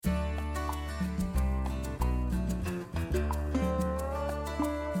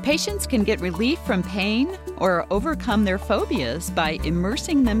Patients can get relief from pain or overcome their phobias by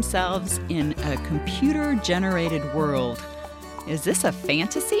immersing themselves in a computer-generated world. Is this a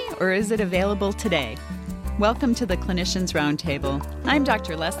fantasy or is it available today? Welcome to the Clinicians Roundtable. I'm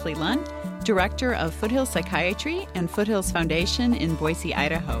Dr. Leslie Lund, Director of Foothills Psychiatry and Foothills Foundation in Boise,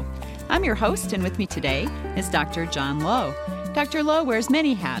 Idaho. I'm your host, and with me today is Dr. John Lowe. Dr. Lowe wears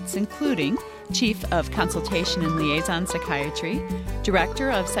many hats, including Chief of Consultation and Liaison Psychiatry,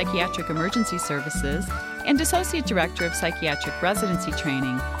 Director of Psychiatric Emergency Services, and Associate Director of Psychiatric Residency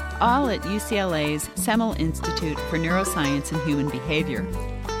Training, all at UCLA's Semel Institute for Neuroscience and Human Behavior.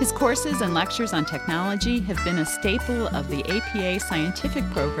 His courses and lectures on technology have been a staple of the APA scientific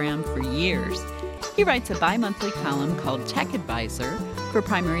program for years. He writes a bi-monthly column called Tech Advisor for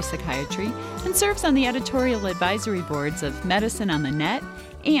Primary Psychiatry and serves on the editorial advisory boards of Medicine on the Net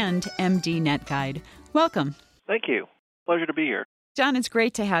and MD Net Guide. Welcome. Thank you. Pleasure to be here. John, it's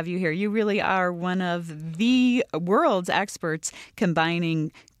great to have you here. You really are one of the world's experts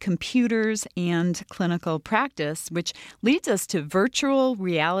combining computers and clinical practice, which leads us to virtual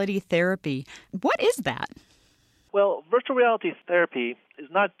reality therapy. What is that? Well, virtual reality therapy is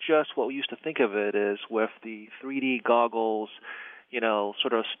not just what we used to think of it as with the 3D goggles,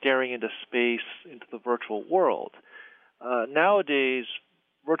 sort of staring into space, into the virtual world. Nowadays,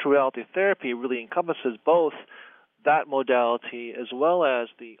 virtual reality therapy really encompasses both that modality as well as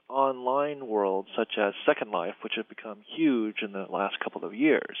the online world, such as Second Life, which have become huge in the last couple of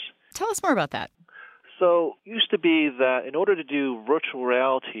years. Tell us more about that. So it used to be that in order to do virtual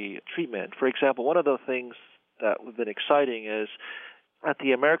reality treatment, for example, one of the things that have been exciting is at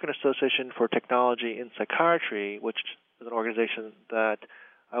the American Association for Technology in Psychiatry, which is an organization that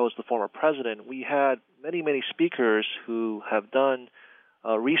I was the former president, we had many, many speakers who have done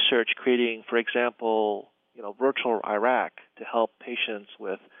research creating, for example, virtual Iraq to help patients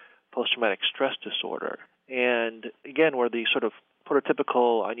with post-traumatic stress disorder. And again, where the sort of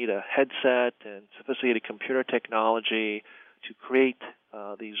prototypical, I need a headset and sophisticated computer technology to create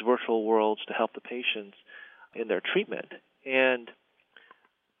these virtual worlds to help the patients in their treatment. And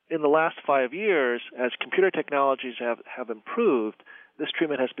in the last 5 years, as computer technologies have improved, this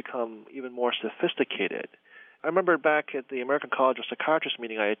treatment has become even more sophisticated. I remember back at the American College of Psychiatrists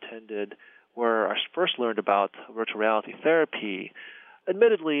meeting I attended, where I first learned about virtual reality therapy.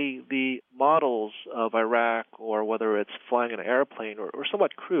 Admittedly, the models of Iraq, or whether it's flying an airplane, were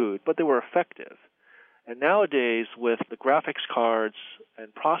somewhat crude, but they were effective. And nowadays, with the graphics cards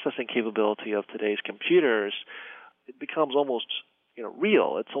and processing capability of today's computers, it becomes almost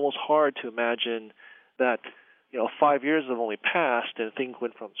real. It's almost hard to imagine that 5 years have only passed and things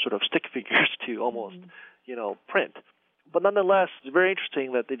went from sort of stick figures to almost print. But nonetheless, it's very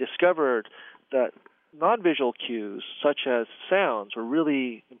interesting that they discovered that non-visual cues, such as sounds, are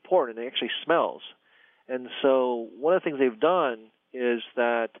really important, and actually smells. And so one of the things they've done is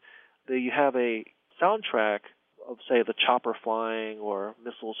that you have a soundtrack of, say, the chopper flying or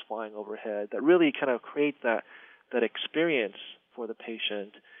missiles flying overhead that really kind of create that experience for the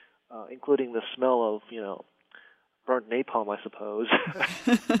patient, including the smell of, burnt napalm, I suppose,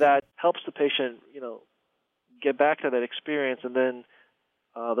 that helps the patient, get back to that experience, and then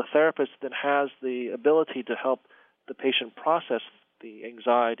the therapist then has the ability to help the patient process the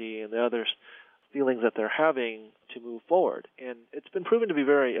anxiety and the other feelings that they're having to move forward. And it's been proven to be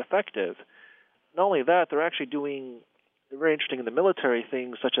very effective. Not only that, they're actually doing very interesting in the military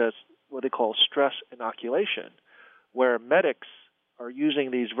things such as what they call stress inoculation, where medics are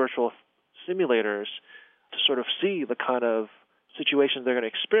using these virtual simulators to sort of see the kind of situations they're going to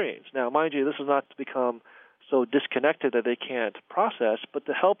experience. Now, mind you, this is not to become so disconnected that they can't process, but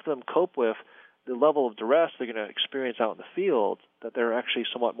to help them cope with the level of duress they're going to experience out in the field, that they're actually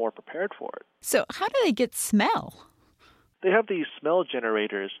somewhat more prepared for it. So how do they get smell? They have these smell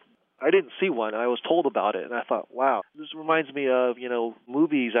generators. I didn't see one. I was told about it, and I thought, wow, this reminds me of,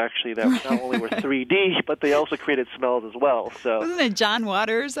 movies actually that not only were 3D, but they also created smells as well. So wasn't it John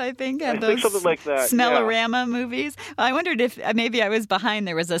Waters, I think, had those something like that. Smellorama movies? I wondered if maybe I was behind.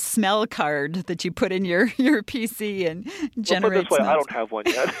 There was a smell card that you put in your PC and generate put it this way, smells. I don't have one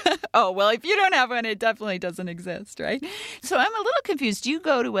yet. Oh, well, if you don't have one, it definitely doesn't exist, right? So I'm a little confused. Do you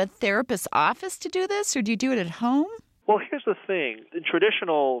go to a therapist's office to do this, or do you do it at home? Well, here's the thing. In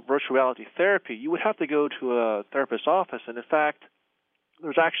traditional virtual reality therapy, you would have to go to a therapist's office. And in fact,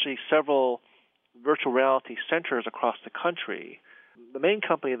 there's actually several virtual reality centers across the country. The main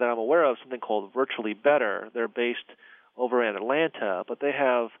company that I'm aware of is something called Virtually Better. They're based over in Atlanta, but they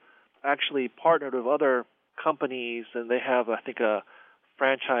have actually partnered with other companies, and they have, I think, a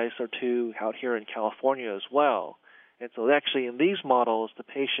franchise or two out here in California as well. And so actually in these models, the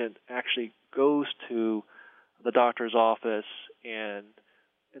patient actually goes to the doctor's office, and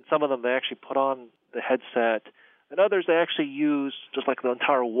in some of them they actually put on the headset, and others they actually use just like the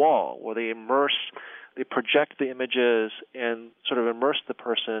entire wall where they project the images and sort of immerse the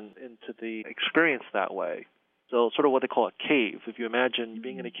person into the experience that way. So sort of what they call a cave. If you imagine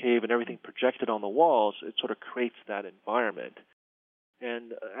being in a cave and everything projected on the walls, it sort of creates that environment.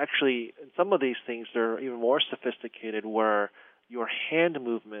 And actually, in some of these things, they're even more sophisticated where your hand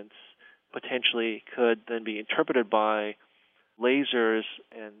movements potentially could then be interpreted by lasers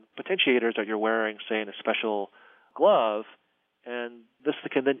and potentiators that you're wearing, say, in a special glove, and this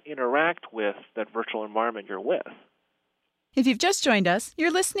can then interact with that virtual environment you're with. If you've just joined us,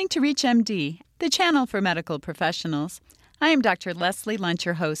 you're listening to ReachMD, the channel for medical professionals. I am Dr. Leslie Lundt,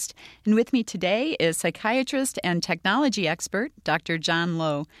 your host, and with me today is psychiatrist and technology expert Dr. John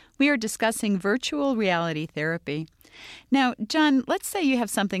Lowe. We are discussing virtual reality therapy. Now, John, let's say you have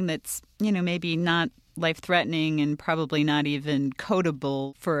something that's, maybe not life-threatening and probably not even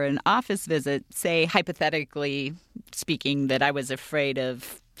codable for an office visit, say, hypothetically speaking, that I was afraid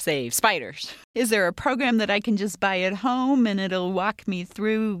of, say, spiders. Is there a program that I can just buy at home and it'll walk me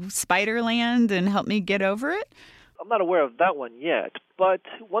through Spiderland and help me get over it? I'm not aware of that one yet, but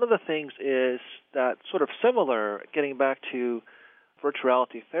one of the things is that sort of similar, getting back to virtual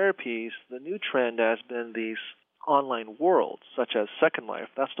reality therapies, the new trend has been these online worlds, such as Second Life.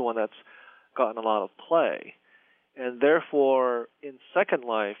 That's the one that's gotten a lot of play. And therefore, in Second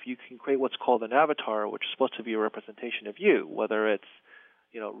Life, you can create what's called an avatar, which is supposed to be a representation of you, whether it's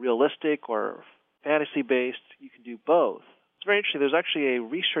realistic or fantasy-based. You can do both. It's very interesting. There's actually a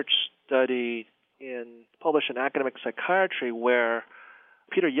research study published in Academic Psychiatry where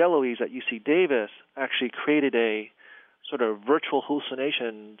Peter Yelohys at UC Davis actually created a sort of virtual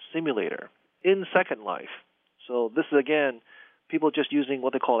hallucination simulator in Second Life. So this is, again, people just using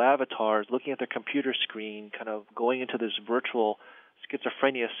what they call avatars, looking at their computer screen, kind of going into this virtual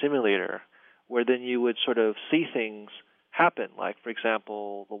schizophrenia simulator, where then you would sort of see things happen. Like, for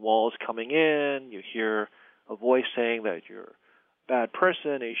example, the wall is coming in, you hear a voice saying that you're a bad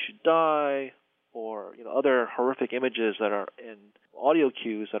person, and you should die, or other horrific images that are in audio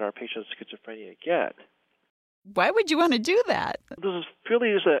cues that our patients with schizophrenia get. Why would you want to do that? This is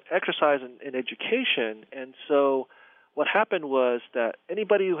purely as an exercise in education, and so what happened was that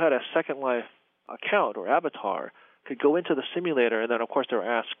anybody who had a Second Life account or avatar could go into the simulator, and then, of course, they were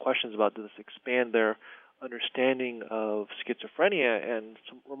asked questions about does this expand their understanding of schizophrenia, and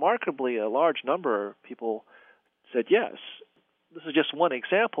remarkably, a large number of people said yes. This is just one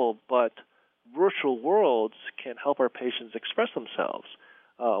example, but virtual worlds can help our patients express themselves.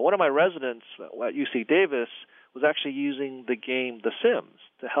 One of my residents at UC Davis was actually using the game The Sims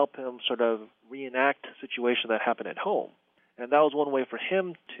to help him sort of reenact a situation that happened at home. And that was one way for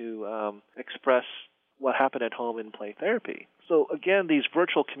him to express what happened at home in play therapy. So again, these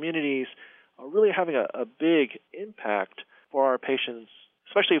virtual communities are really having a big impact for our patients,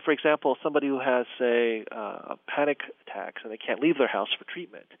 especially, for example, somebody who has, say, panic attacks and they can't leave their house for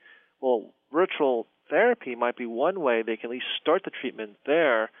treatment. Well, virtual therapy might be one way they can at least start the treatment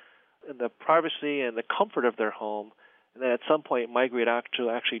there in the privacy and the comfort of their home, and then at some point migrate out to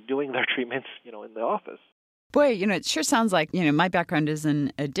actually doing their treatments, in the office. Boy, it sure sounds like, my background is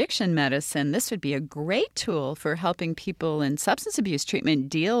in addiction medicine. This would be a great tool for helping people in substance abuse treatment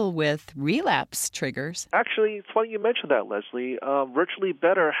deal with relapse triggers. Actually, it's funny you mentioned that, Leslie. Virtually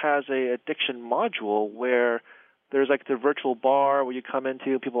Better has a addiction module where there's like the virtual bar where you come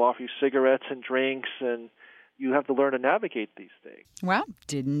into, people offer you cigarettes and drinks, and you have to learn to navigate these things. Wow,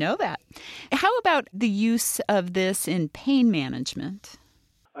 didn't know that. How about the use of this in pain management?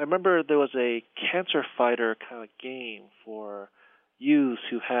 I remember there was a cancer fighter kind of game for youth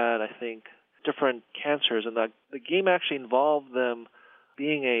who had, I think, different cancers, and the game actually involved them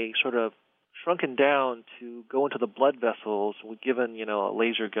being a sort of shrunken down to go into the blood vessels, given, a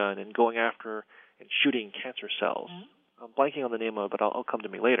laser gun, and going after and shooting cancer cells. Mm-hmm. I'm blanking on the name of it, but it'll come to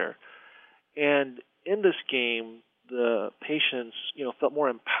me later. And in this game, the patients, felt more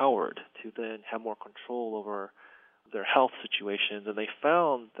empowered to then have more control over their health situations, and they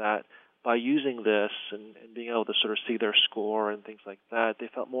found that by using this and being able to sort of see their score and things like that, they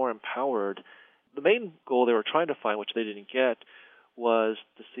felt more empowered. The main goal they were trying to find, which they didn't get, was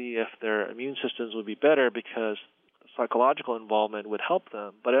to see if their immune systems would be better because psychological involvement would help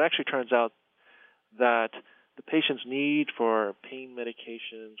them. But it actually turns out that the patient's need for pain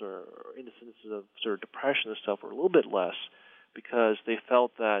medications or instances of sort of depression and stuff were a little bit less because they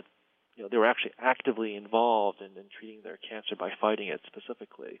felt that they were actually actively involved in treating their cancer by fighting it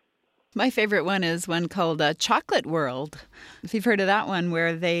specifically. My favorite one is one called Chocolate World. If you've heard of that one,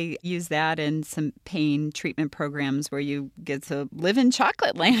 where they use that in some pain treatment programs where you get to live in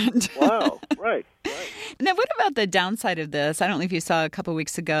chocolate land. Wow, right. Now, what about the downside of this? I don't know if you saw a couple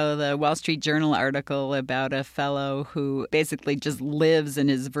weeks ago the Wall Street Journal article about a fellow who basically just lives in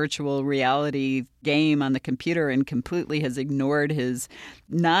his virtual reality game on the computer and completely has ignored his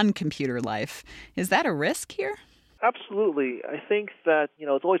non-computer life. Is that a risk here? Absolutely. I think that,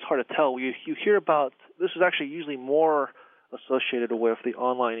 it's always hard to tell. You hear about, this is actually usually more associated with the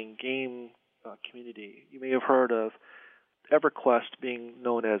online and game community. You may have heard of EverQuest being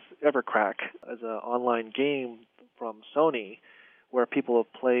known as Evercrack, as an online game from Sony where people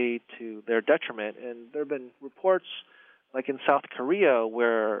have played to their detriment. And there have been reports, like in South Korea,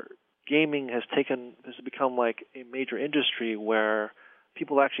 where gaming has become like a major industry where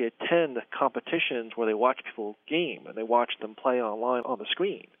people actually attend competitions where they watch people game and they watch them play online on the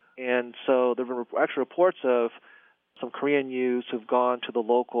screen. And so there have been actually reports of some Korean youths who've gone to the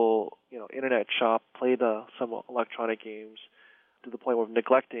local, internet shop, played some electronic games to the point of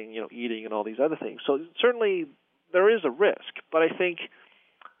neglecting, eating and all these other things. So certainly there is a risk, but I think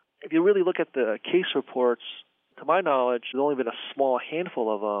if you really look at the case reports, to my knowledge, there's only been a small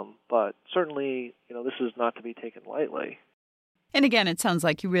handful of them, but certainly, this is not to be taken lightly. And again, it sounds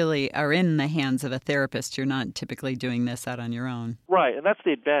like you really are in the hands of a therapist. You're not typically doing this out on your own. Right, and that's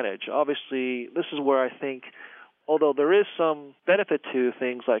the advantage. Obviously, this is where I think, although there is some benefit to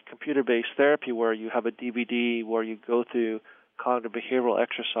things like computer-based therapy where you have a DVD where you go through cognitive behavioral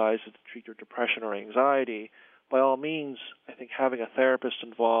exercises to treat your depression or anxiety, by all means, I think having a therapist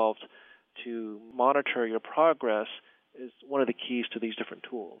involved to monitor your progress is one of the keys to these different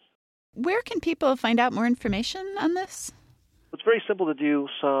tools. Where can people find out more information on this? It's very simple to do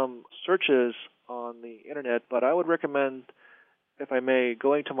some searches on the internet, but I would recommend, if I may,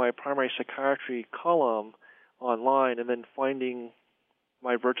 going to my primary psychiatry column online and then finding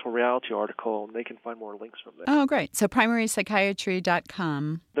my virtual reality article, and they can find more links from there. Oh, great. So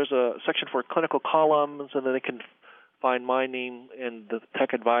primarypsychiatry.com. There's a section for clinical columns, and then they can find my name and the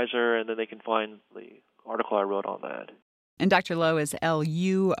tech advisor, and then they can find the article I wrote on that. And Dr. Lowe is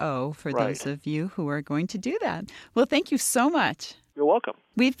Luo for those of you who are going to do that. Well, thank you so much. You're welcome.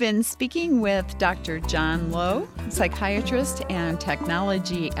 We've been speaking with Dr. John Lowe, psychiatrist and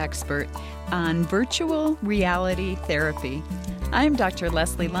technology expert on virtual reality therapy. I'm Dr.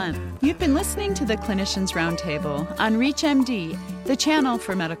 Leslie Lunt. You've been listening to the Clinicians Roundtable on ReachMD, the channel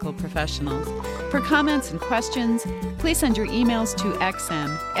for medical professionals. For comments and questions, please send your emails to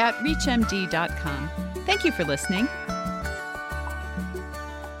xm@reachmd.com. Thank you for listening.